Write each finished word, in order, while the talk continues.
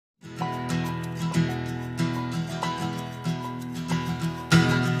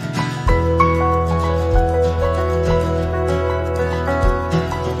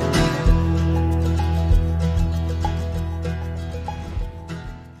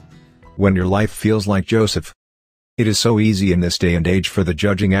when your life feels like Joseph. It is so easy in this day and age for the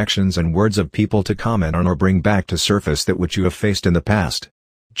judging actions and words of people to comment on or bring back to surface that which you have faced in the past.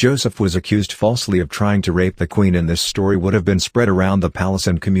 Joseph was accused falsely of trying to rape the queen, and this story would have been spread around the palace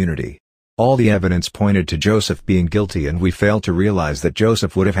and community. All the evidence pointed to Joseph being guilty, and we fail to realize that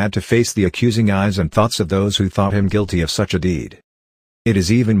Joseph would have had to face the accusing eyes and thoughts of those who thought him guilty of such a deed. It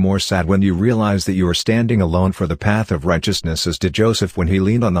is even more sad when you realize that you are standing alone for the path of righteousness, as did Joseph when he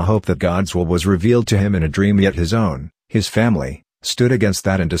leaned on the hope that God's will was revealed to him in a dream, yet his family, stood against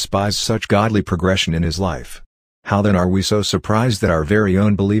that and despised such godly progression in his life. How then are we so surprised that our very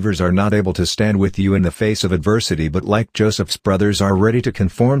own believers are not able to stand with you in the face of adversity, but like Joseph's brothers are ready to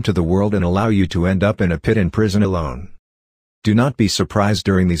conform to the world and allow you to end up in a pit in prison alone? Do not be surprised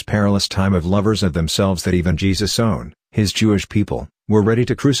during these perilous time of lovers of themselves that even Jesus' own, his Jewish people, were ready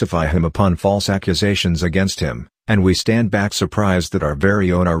to crucify him upon false accusations against him, and we stand back surprised that our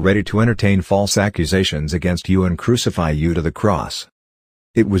very own are ready to entertain false accusations against you and crucify you to the cross.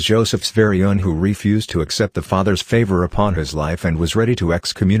 It was Joseph's very own who refused to accept the Father's favor upon his life and was ready to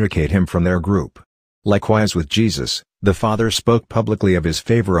excommunicate him from their group. Likewise with Jesus, the Father spoke publicly of his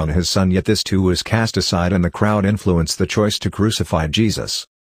favor on his Son, yet this too was cast aside and the crowd influenced the choice to crucify Jesus.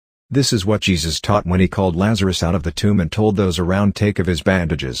 This is what Jesus taught when he called Lazarus out of the tomb and told those around, "Take of his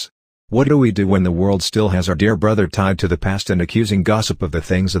bandages." What do we do when the world still has our dear brother tied to the past and accusing gossip of the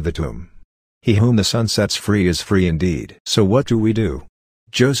things of the tomb? He whom the Son sets free is free indeed. So what do we do?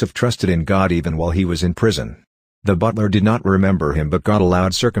 Joseph trusted in God even while he was in prison. The butler did not remember him, but God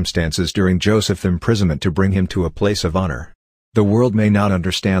allowed circumstances during Joseph's imprisonment to bring him to a place of honor. The world may not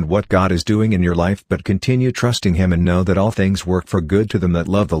understand what God is doing in your life, but continue trusting him and know that all things work for good to them that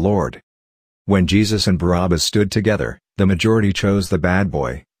love the Lord. When Jesus and Barabbas stood together, the majority chose the bad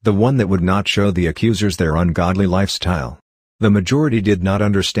boy, the one that would not show the accusers their ungodly lifestyle. The majority did not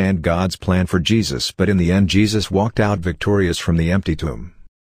understand God's plan for Jesus, but in the end Jesus walked out victorious from the empty tomb.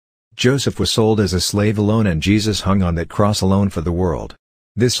 Joseph was sold as a slave alone, and Jesus hung on that cross alone for the world.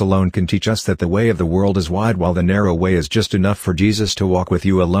 This alone can teach us that the way of the world is wide while the narrow way is just enough for Jesus to walk with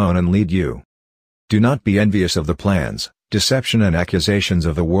you alone and lead you. Do not be envious of the plans, deception and accusations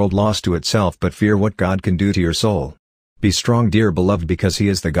of the world lost to itself, but fear what God can do to your soul. Be strong, dear beloved, because he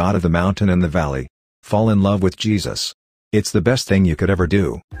is the God of the mountain and the valley. Fall in love with Jesus. It's the best thing you could ever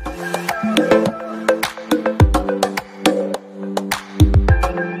do.